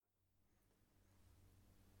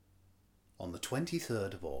on the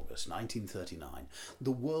 23rd of August 1939,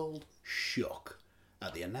 the world shook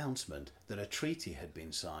at the announcement that a treaty had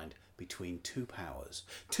been signed between two powers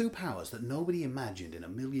that nobody imagined in a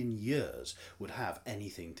million years would have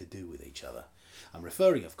anything to do with each other. I'm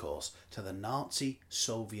referring, of course, to the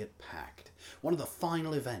Nazi-Soviet Pact, one of the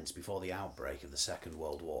final events before the outbreak of the Second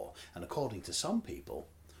World War, and according to some people,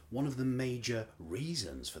 one of the major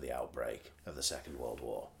reasons for the outbreak of the Second World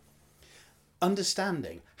War.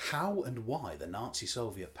 Understanding how and why the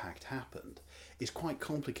Nazi-Soviet Pact happened is quite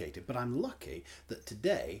complicated, but I'm lucky that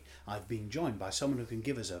today I've been joined by someone who can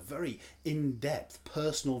give us a very in-depth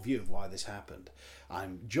personal view of why this happened.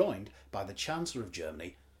 I'm joined by the Chancellor of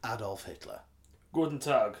Germany, Adolf Hitler. Guten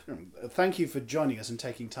Tag. Thank you for joining us and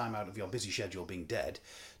taking time out of your busy schedule being dead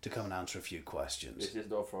to come and answer a few questions. This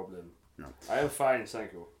is no problem. No. I am fine,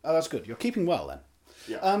 thank you. Oh, that's good. You're keeping well then.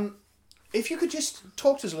 Yeah. If you could just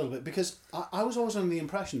talk to us a little bit, because I was always under the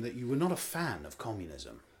impression that you were not a fan of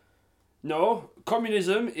communism. No,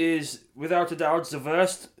 communism is without a doubt the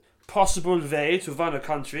worst possible way to run a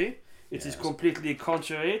country. It is completely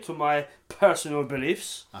contrary to my personal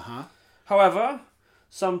beliefs. However,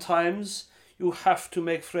 sometimes you have to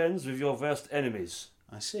make friends with your worst enemies.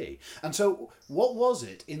 I see. And so, what was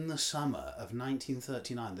it in the summer of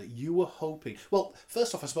 1939 that you were hoping... Well,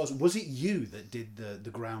 first off, I suppose, was it you that did the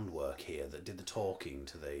groundwork here, that did the talking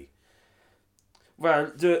to the...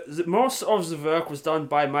 Well, the most of the work was done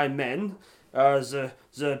by my men.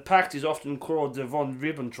 The pact is often called the von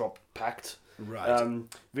Ribbentrop Pact. Right.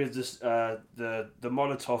 With this, the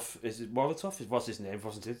Molotov, is it Molotov? It was his name,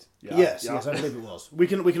 wasn't it? Yeah. Yes, I believe it was. We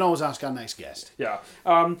can always ask our next guest. Yeah.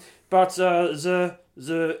 But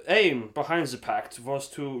the aim behind the pact was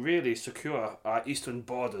to really secure our eastern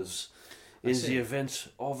borders in the event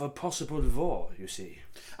of a possible war, you see.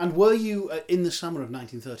 And were you, in the summer of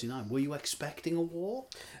 1939, were you expecting a war?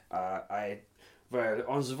 Well,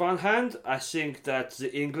 on the one hand, I think that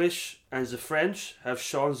the English and the French have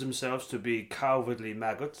shown themselves to be cowardly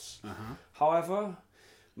maggots. However,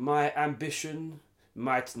 my ambition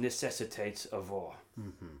might necessitate a war.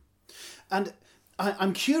 And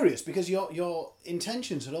I'm curious, because your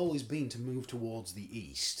intentions had always been to move towards the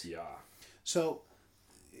east. Yeah. So,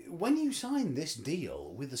 when you signed this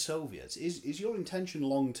deal with the Soviets, is your intention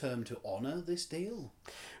long-term to honour this deal?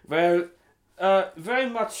 Well, very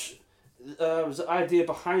much... the idea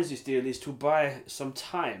behind this deal is to buy some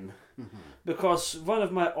time, because one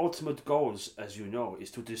of my ultimate goals, as you know,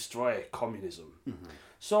 is to destroy communism.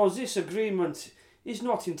 So this agreement is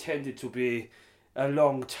not intended to be a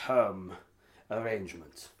long-term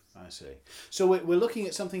arrangement. I see. So we're looking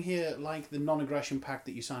at something here like the non-aggression pact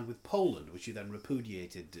that you signed with Poland, which you then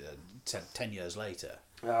repudiated 10 years later.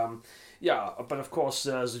 Yeah, but of course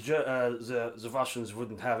the Russians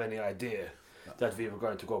wouldn't have any idea that we were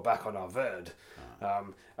going to go back on our word.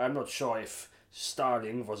 I'm not sure if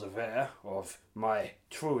Stalin was aware of my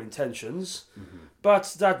true intentions,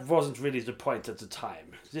 but that wasn't really the point at the time.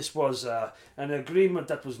 This was an agreement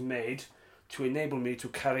that was made to enable me to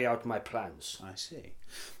carry out my plans. I see.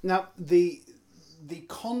 Now, the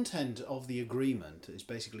content of the agreement is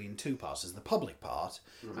basically in two parts. There's the public part,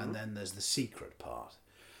 and then there's the secret part.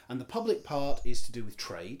 And the public part is to do with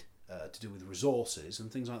trade, to do with resources and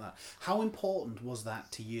things like that. How important was that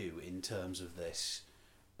to you in terms of this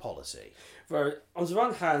policy? Well, on the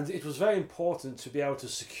one hand, it was very important to be able to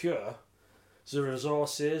secure the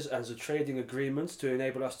resources and the trading agreements to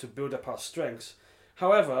enable us to build up our strengths.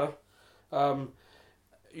 However,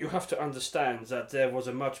 you have to understand that there was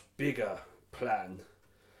a much bigger plan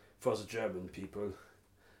for the German people,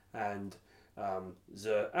 and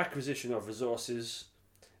the acquisition of resources,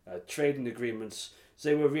 trading agreements,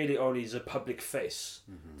 they were really only the public face.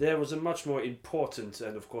 There was a much more important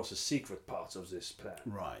and, of course, a secret part of this plan.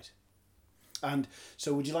 Right. And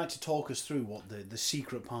so would you like to talk us through what the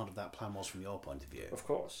secret part of that plan was from your point of view? Of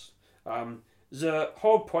course. The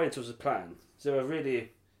whole point of the plan, there were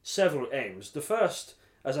really several aims. The first,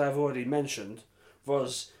 as I've already mentioned,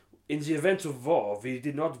 was in the event of war, we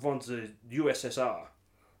did not want the USSR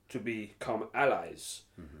to become allies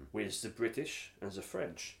with the British and the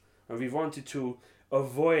French. And we wanted to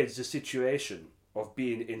avoid the situation of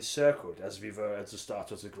being encircled as we were at the start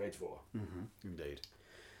of the Great War. Indeed.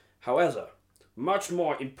 However, much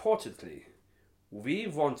more importantly, we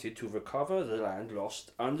wanted to recover the land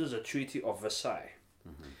lost under the Treaty of Versailles.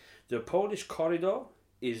 The Polish corridor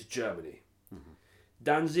is Germany.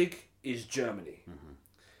 Danzig is Germany.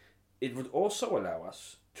 It would also allow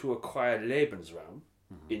us to acquire Lebensraum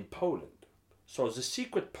in Poland. So the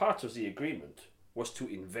secret part of the agreement was to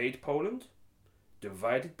invade Poland,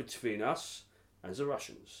 divide it between us and the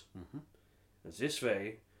Russians. And this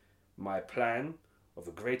way, my plan of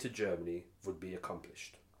a greater Germany would be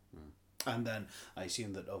accomplished. And then I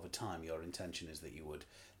assume that over time your intention is that you would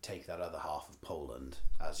take that other half of Poland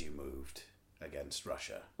as you moved against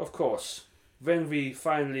Russia. Of course, when we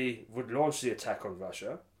finally would launch the attack on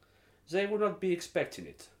Russia, they would not be expecting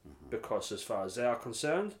it, because as far as they are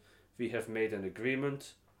concerned, we have made an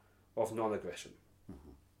agreement of non-aggression.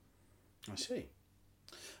 I see.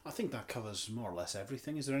 I think that covers more or less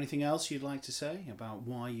everything. Is there anything else you'd like to say about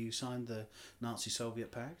why you signed the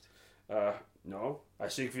Nazi-Soviet Pact? No, I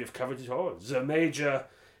think we have covered it all. The major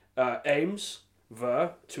aims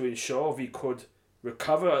were to ensure we could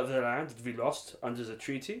recover the land that we lost under the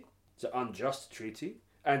treaty, the unjust treaty,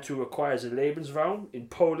 and to acquire the Lebensraum in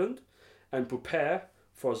Poland and prepare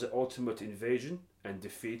for the ultimate invasion and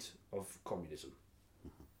defeat of communism.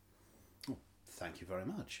 Oh, thank you very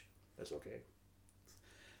much. That's okay.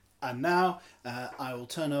 And now I will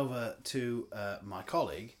turn over to my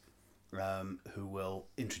colleague, who will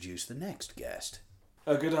introduce the next guest.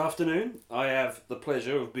 Good afternoon. I have the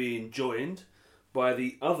pleasure of being joined by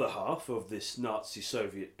the other half of this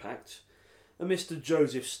Nazi-Soviet pact, Mr.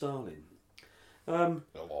 Joseph Stalin.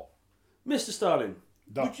 Hello. Mr. Stalin,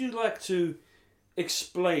 Da. would you like to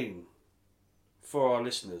explain for our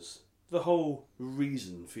listeners the whole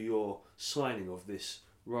reason for your signing of this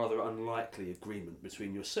rather unlikely agreement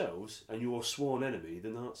between yourselves and your sworn enemy, the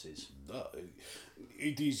Nazis?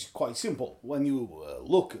 It is quite simple. When you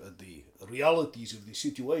look at the realities of the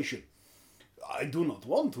situation, I do not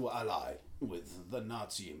want to ally with the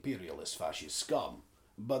Nazi imperialist fascist scum,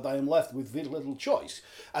 but I am left with very little choice.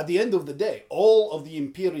 At the end of the day, all of the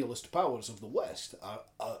imperialist powers of the West are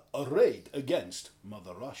arrayed against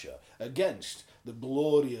Mother Russia, against the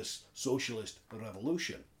glorious socialist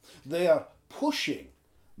revolution. They are pushing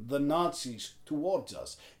the Nazis towards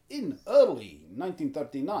us. In early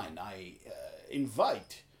 1939, I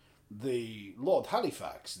invite the Lord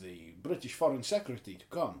Halifax, the British Foreign Secretary, to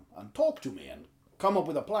come and talk to me and come up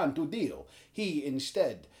with a plan to deal. He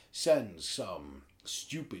instead sends some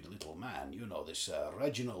stupid little man, you know, this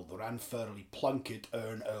Reginald Ranfurly Plunkett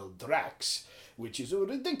Ern Earl Drax, which is a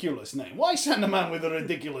ridiculous name. Why send a man with a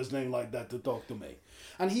ridiculous name like that to talk to me?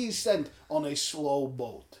 And he's sent on a slow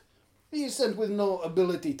boat. He is sent with no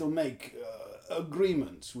ability to make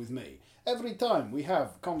agreements with me. Every time we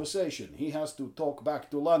have conversation, he has to talk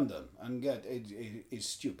back to London and get it is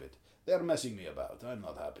stupid. They're messing me about. I'm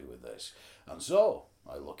not happy with this. And so,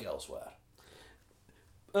 I look elsewhere.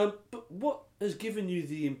 But what has given you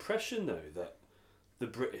the impression, though, that the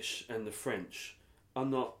British and the French are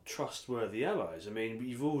not trustworthy allies? I mean,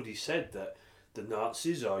 you've already said that the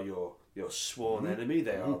Nazis are your sworn enemy.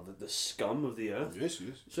 They are the scum of the earth. Yes,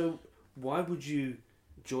 yes. So why would you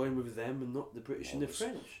join with them and not the British and the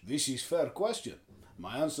French? This is fair question.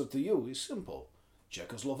 My answer to you is simple.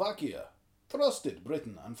 Czechoslovakia trusted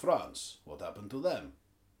Britain and France. What happened to them?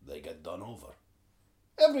 They get done over.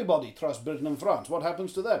 Everybody trusts Britain and France. What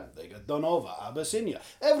happens to them? They get done over. Abyssinia.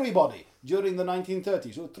 Everybody during the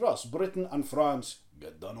 1930s who trusts Britain and France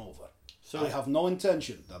get done over. So I have no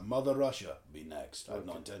intention that Mother Russia be next. I have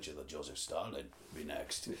no intention that Joseph Stalin be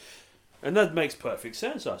next. And that makes perfect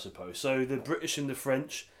sense, I suppose. So the British and the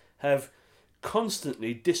French have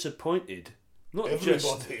constantly disappointed not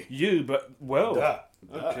Everybody. Just you, but well. That.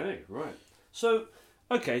 Okay, right. So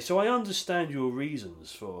I understand your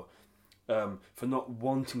reasons for not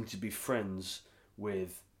wanting to be friends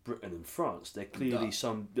with Britain and France. They're clearly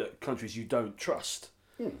some countries you don't trust.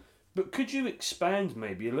 But could you expand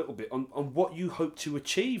maybe a little bit on what you hope to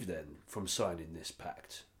achieve then from signing this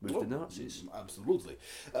pact with the Nazis? Absolutely.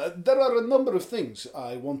 There are a number of things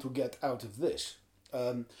I want to get out of this.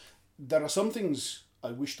 There are some things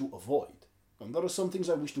I wish to avoid, and there are some things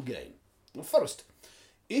I wish to gain. First,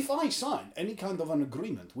 if I sign any kind of an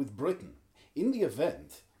agreement with Britain, in the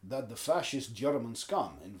event that the fascist German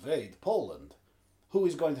scum invade Poland, who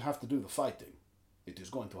is going to have to do the fighting? It is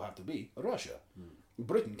going to have to be Russia.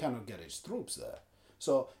 Britain cannot get its troops there.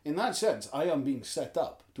 So, in that sense, I am being set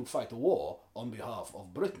up to fight a war on behalf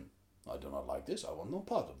of Britain. I do not like this. I want no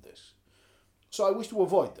part of this. So I wish to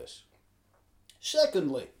avoid this.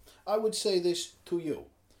 Secondly, I would say this to you.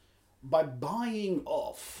 By buying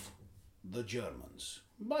off the Germans,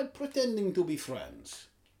 by pretending to be friends,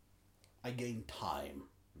 I gain time.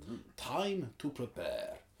 Time to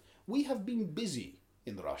prepare. We have been busy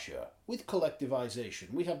in Russia with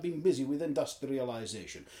collectivization. We have been busy with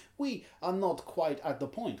industrialization. We are not quite at the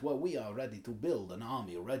point where we are ready to build an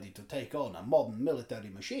army, ready to take on a modern military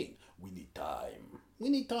machine. We need time. We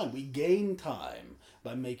need time. We gain time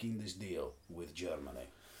by making this deal with Germany.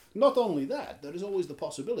 Not only that, there is always the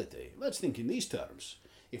possibility, let's think in these terms,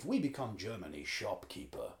 if we become Germany's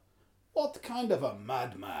shopkeeper, What kind of a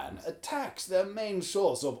madman attacks their main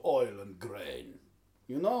source of oil and grain?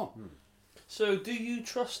 You know? So, do you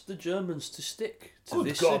trust the Germans to stick to Good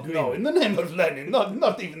this God, agreement? no. In the name of Lenin,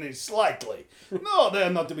 not even slightly. No, they're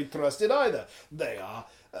not to be trusted either. They are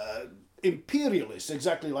imperialists,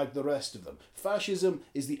 exactly like the rest of them. Fascism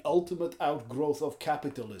is the ultimate outgrowth of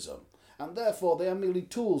capitalism, and therefore they are merely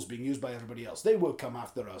tools being used by everybody else. They will come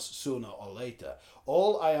after us sooner or later.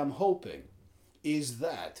 All I am hoping is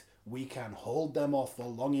that we can hold them off for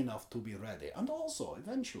long enough to be ready. And also,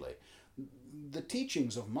 eventually, the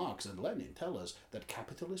teachings of Marx and Lenin tell us that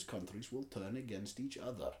capitalist countries will turn against each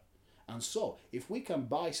other. And so, if we can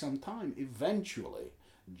buy some time, eventually,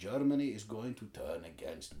 Germany is going to turn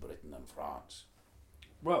against Britain and France.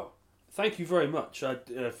 Well, thank you very much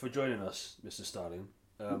for joining us, Mr. Stalin.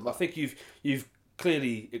 I think you've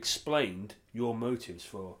clearly explained your motives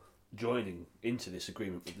for joining into this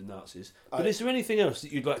agreement with the Nazis. But is there anything else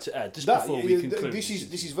that you'd like to add before we conclude? This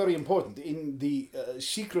is very important. In the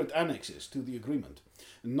secret annexes to the agreement,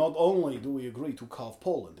 not only do we agree to carve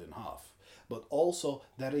Poland in half, but also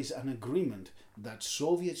there is an agreement that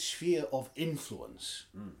Soviet sphere of influence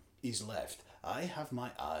is left. I have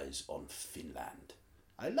my eyes on Finland.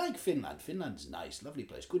 I like Finland. Finland's nice, lovely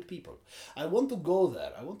place, good people. I want to go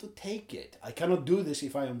there. I want to take it. I cannot do this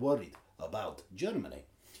if I am worried about Germany.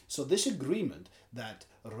 So this agreement that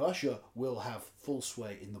Russia will have full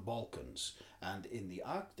sway in the Balkans and in the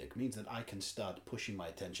Arctic means that I can start pushing my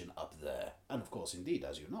attention up there. And of course, indeed,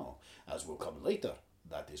 as you know, as will come later,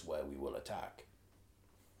 that is where we will attack.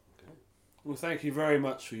 Okay. Well, thank you very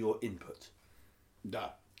much for your input. Da.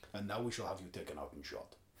 And now we shall have you taken out and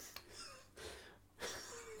shot.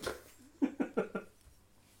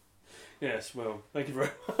 Yes, well, thank you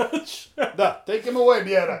very much. Da. Take him away,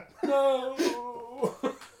 Biera. No.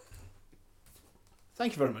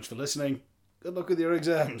 Thank you very much for listening. Good luck with your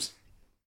exams.